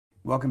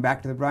Welcome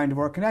back to the Brian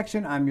DeVore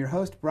Connection. I'm your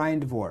host, Brian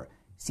DeVore.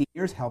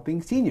 Seniors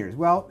helping seniors.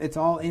 Well, it's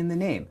all in the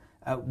name.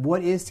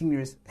 What is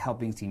Seniors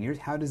Helping Seniors?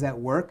 How does that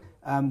work?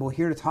 Well,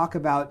 here to talk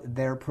about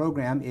their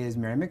program is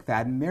Mary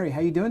McFadden. Mary, how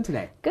are you doing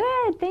today? Good.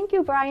 Thank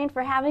you, Brian,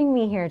 for having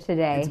me here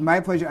today. It's my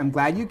pleasure. I'm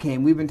glad you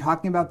came. We've been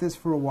talking about this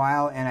for a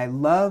while, and I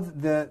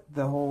love the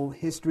whole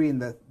history and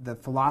the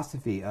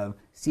philosophy of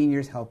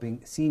Seniors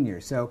Helping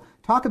Seniors. So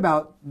talk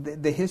about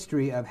the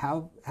history of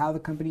how the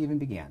company even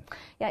began.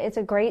 Yeah, it's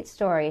a great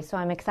story, so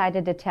I'm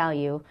excited to tell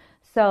you.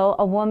 So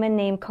a woman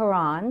named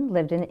Karan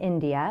lived in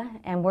India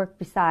and worked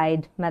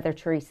beside Mother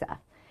Teresa.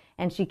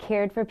 And she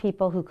cared for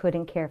people who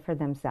couldn't care for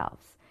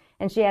themselves.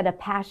 And she had a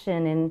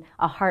passion and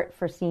a heart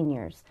for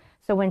seniors.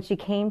 So when she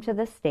came to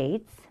the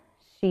States,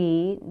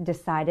 she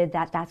decided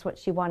that that's what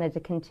she wanted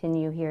to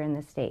continue here in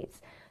the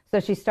States.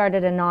 So she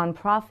started a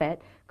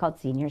nonprofit called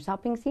Seniors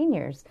Helping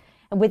Seniors,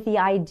 with the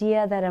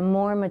idea that a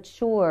more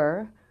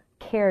mature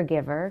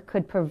caregiver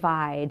could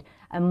provide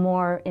a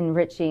more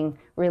enriching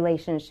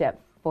relationship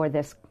for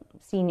this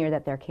senior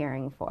that they're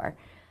caring for.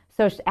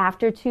 So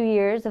after 2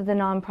 years of the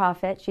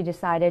nonprofit, she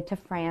decided to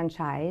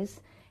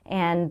franchise,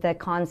 and the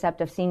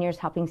concept of Seniors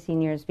Helping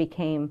Seniors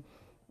became,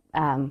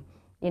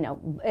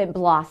 it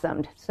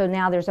blossomed. So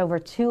now there's over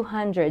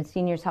 200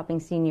 Seniors Helping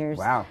Seniors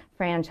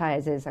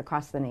franchises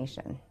across the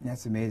nation.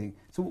 That's amazing.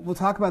 So we'll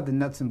talk about the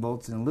nuts and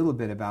bolts in a little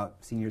bit about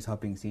Seniors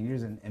Helping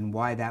Seniors and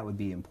why that would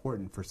be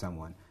important for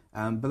someone.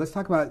 But let's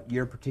talk about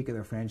your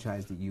particular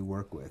franchise that you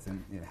work with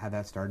and how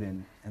that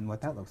started and what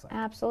that looks like.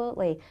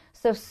 Absolutely.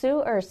 So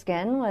Sue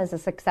Erskine was a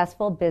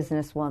successful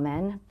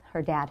businesswoman.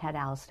 Her dad had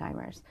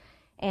Alzheimer's.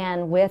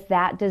 And with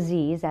that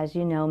disease, as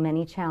you know,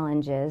 many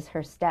challenges,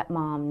 her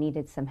stepmom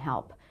needed some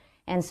help.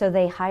 And so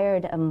they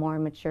hired a more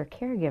mature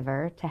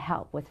caregiver to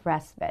help with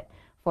respite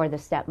for the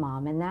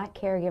stepmom. And that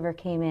caregiver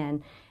came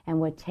in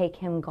and would take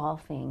him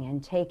golfing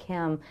and take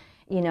him,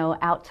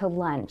 out to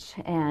lunch.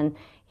 And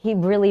he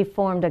really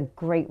formed a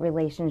great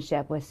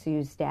relationship with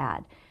Sue's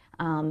dad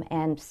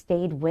and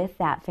stayed with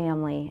that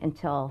family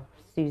until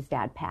Sue's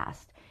dad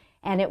passed.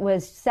 And it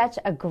was such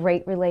a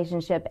great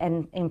relationship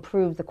and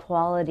improved the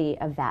quality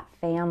of that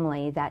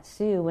family that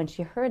Sue, when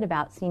she heard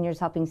about Seniors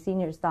Helping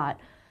Seniors, thought,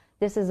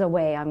 this is a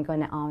way I'm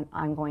going to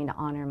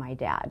honor my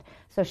dad.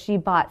 So she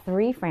bought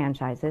 3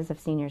 franchises of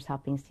Seniors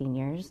Helping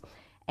Seniors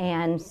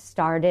and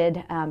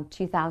started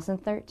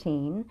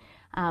 2013.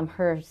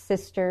 Her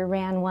sister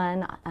ran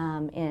one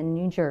in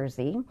New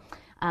Jersey.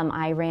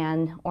 I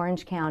ran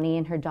Orange County,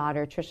 and her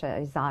daughter,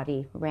 Trisha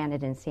Izadi, ran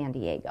it in San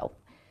Diego.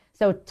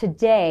 So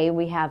today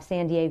we have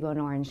San Diego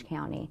and Orange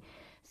County.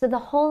 So the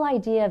whole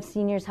idea of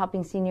Seniors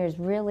Helping Seniors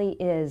really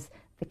is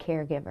the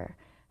caregiver.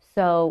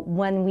 So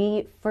when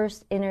we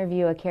first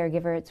interview a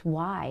caregiver, it's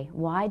why?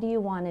 Why do you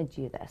want to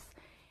do this?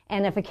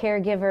 And if a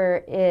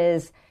caregiver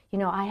is,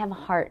 I have a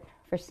heart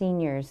for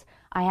seniors.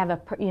 I have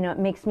it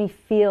makes me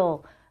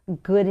feel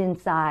good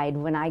inside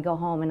when I go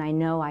home and I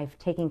know I've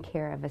taken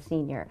care of a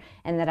senior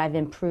and that I've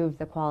improved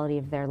the quality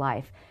of their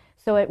life.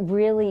 So it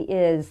really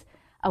is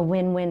a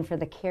win-win for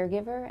the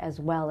caregiver as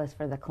well as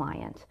for the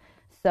client.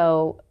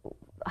 So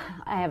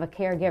I have a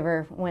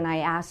caregiver, when I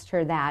asked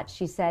her that,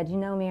 she said,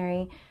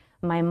 Mary,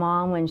 my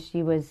mom, when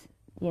she was,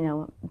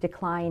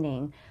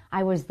 declining,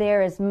 I was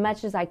there as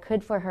much as I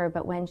could for her,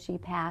 but when she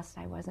passed,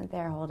 I wasn't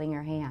there holding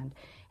her hand.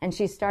 And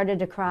she started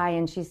to cry,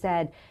 and she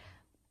said,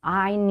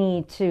 I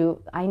need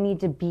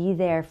to be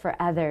there for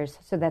others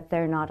so that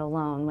they're not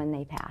alone when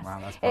they pass. Wow,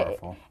 that's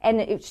powerful.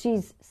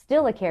 She's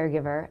still a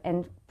caregiver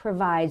and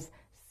provides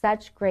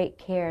such great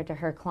care to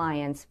her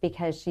clients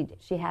because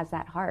she has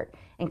that heart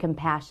and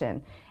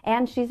compassion,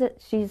 and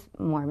she's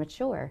more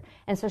mature,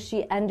 and so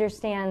she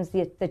understands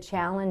the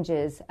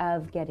challenges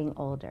of getting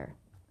older.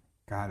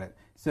 Got it.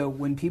 So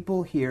when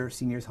people hear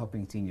Seniors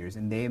Helping Seniors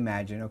and they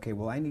imagine, okay,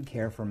 well, I need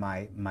care for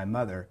my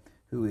mother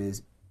who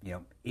is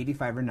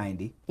 85 or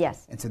 90.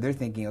 Yes. And so they're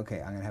thinking,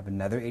 okay, I'm going to have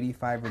another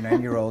 85 or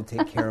 90-year-old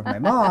take care of my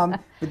mom,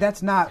 but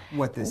that's not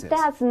what this is.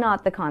 That's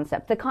not the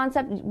concept. The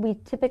concept, we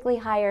typically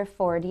hire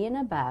 40 and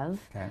above,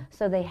 okay,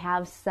 so they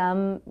have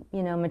some,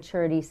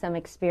 maturity, some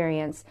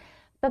experience.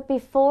 But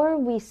before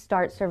we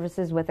start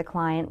services with a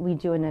client, we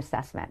do an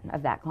assessment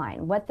of that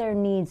client, what their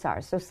needs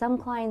are. So some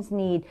clients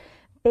need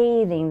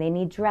bathing, they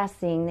need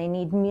dressing, they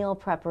need meal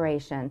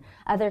preparation.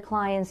 Other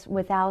clients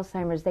with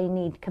Alzheimer's, they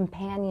need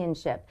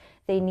companionship,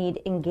 they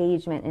need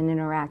engagement and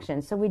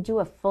interaction. So we do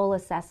a full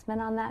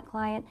assessment on that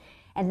client,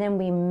 and then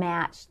we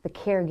match the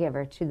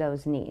caregiver to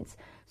those needs.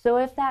 So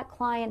if that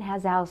client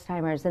has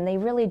Alzheimer's and they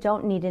really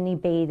don't need any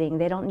bathing,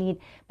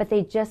 but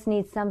they just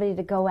need somebody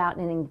to go out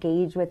and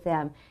engage with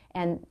them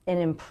and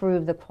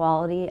improve the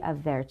quality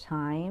of their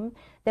time,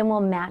 then we'll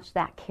match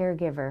that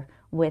caregiver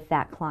with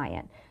that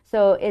client.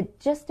 So it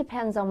just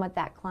depends on what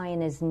that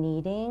client is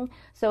needing.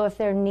 So if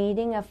they're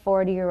needing a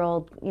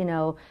 40-year-old,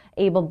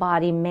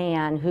 able-bodied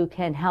man who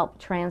can help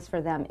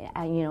transfer them,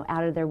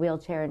 out of their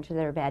wheelchair into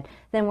their bed,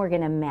 then we're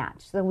going to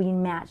match. So we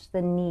match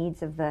the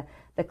needs of the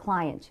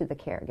client to the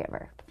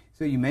caregiver.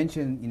 So you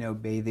mentioned,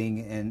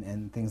 bathing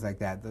and things like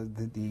that.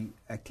 The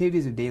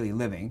activities of daily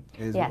living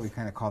is what we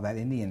kind of call that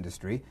in the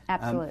industry.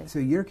 Absolutely. So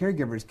your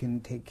caregivers can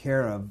take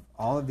care of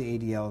all of the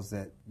ADLs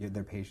that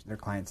their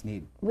clients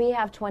need. We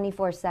have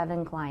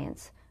 24/7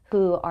 clients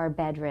who are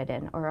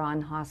bedridden or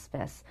on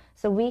hospice.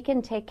 So we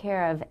can take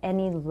care of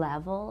any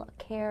level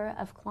care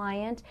of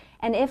client.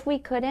 And if we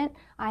couldn't,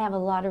 I have a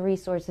lot of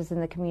resources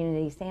in the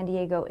community. San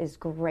Diego is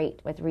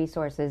great with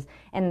resources,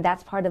 and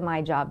that's part of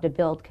my job, to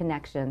build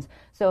connections.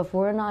 So if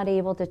we're not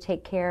able to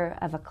take care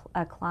of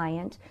a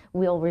client,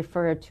 we'll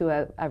refer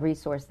to a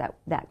resource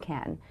that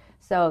can.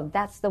 So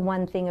that's the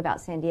one thing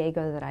about San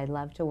Diego that I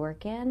love to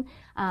work in,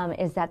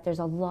 is that there's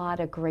a lot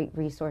of great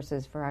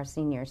resources for our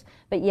seniors.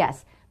 But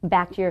yes,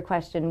 back to your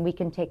question, we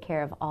can take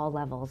care of all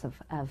levels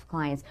of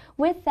clients.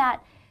 With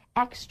that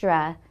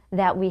extra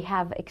that we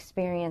have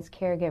experienced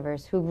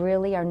caregivers who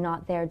really are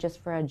not there just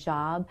for a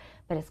job,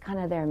 but it's kind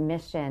of their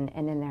mission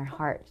and in their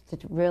heart to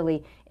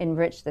really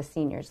enrich the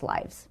seniors'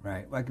 lives.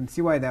 Right. Well, I can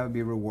see why that would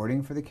be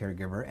rewarding for the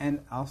caregiver,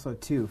 and also,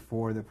 too,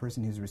 for the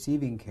person who's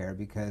receiving care,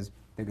 because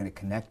they're going to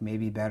connect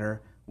maybe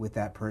better with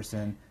that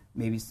person,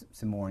 maybe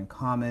some more in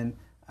common.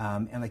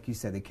 And like you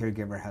said, the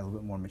caregiver has a little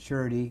bit more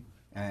maturity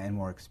and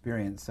more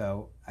experience.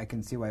 So I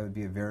can see why it would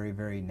be a very,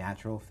 very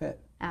natural fit.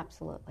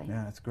 Absolutely.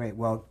 Yeah, that's great.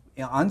 Well,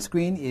 on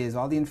screen is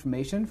all the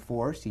information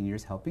for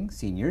Seniors Helping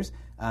Seniors.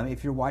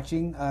 If you're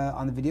watching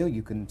on the video,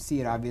 you can see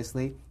it,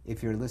 obviously.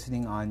 If you're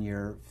listening on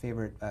your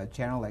favorite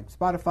channel like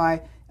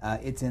Spotify,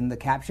 it's in the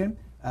caption.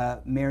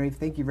 Mary,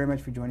 thank you very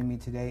much for joining me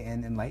today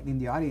and enlightening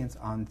the audience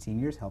on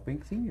Seniors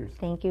Helping Seniors.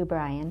 Thank you,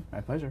 Brian.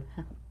 My pleasure.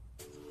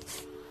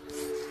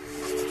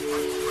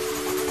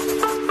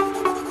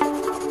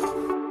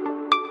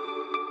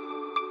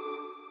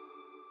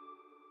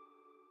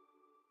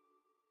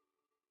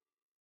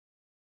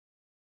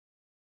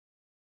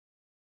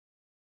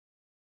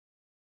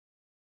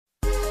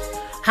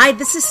 Hi,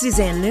 this is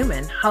Suzanne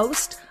Newman,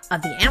 host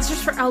of the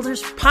Answers for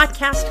Elders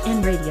podcast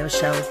and radio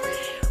show.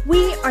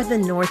 We are the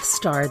North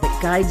Star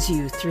that guides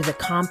you through the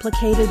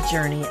complicated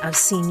journey of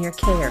senior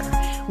care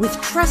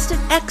with trusted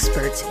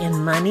experts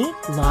in money,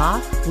 law,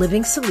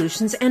 living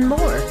solutions, and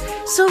more.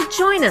 So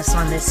join us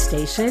on this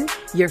station,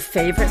 your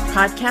favorite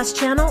podcast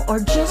channel, or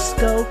just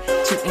go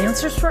to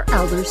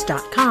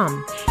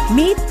AnswersForElders.com.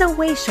 Meet the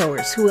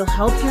Wayshowers who will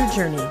help your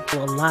journey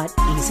go a lot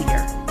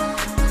easier.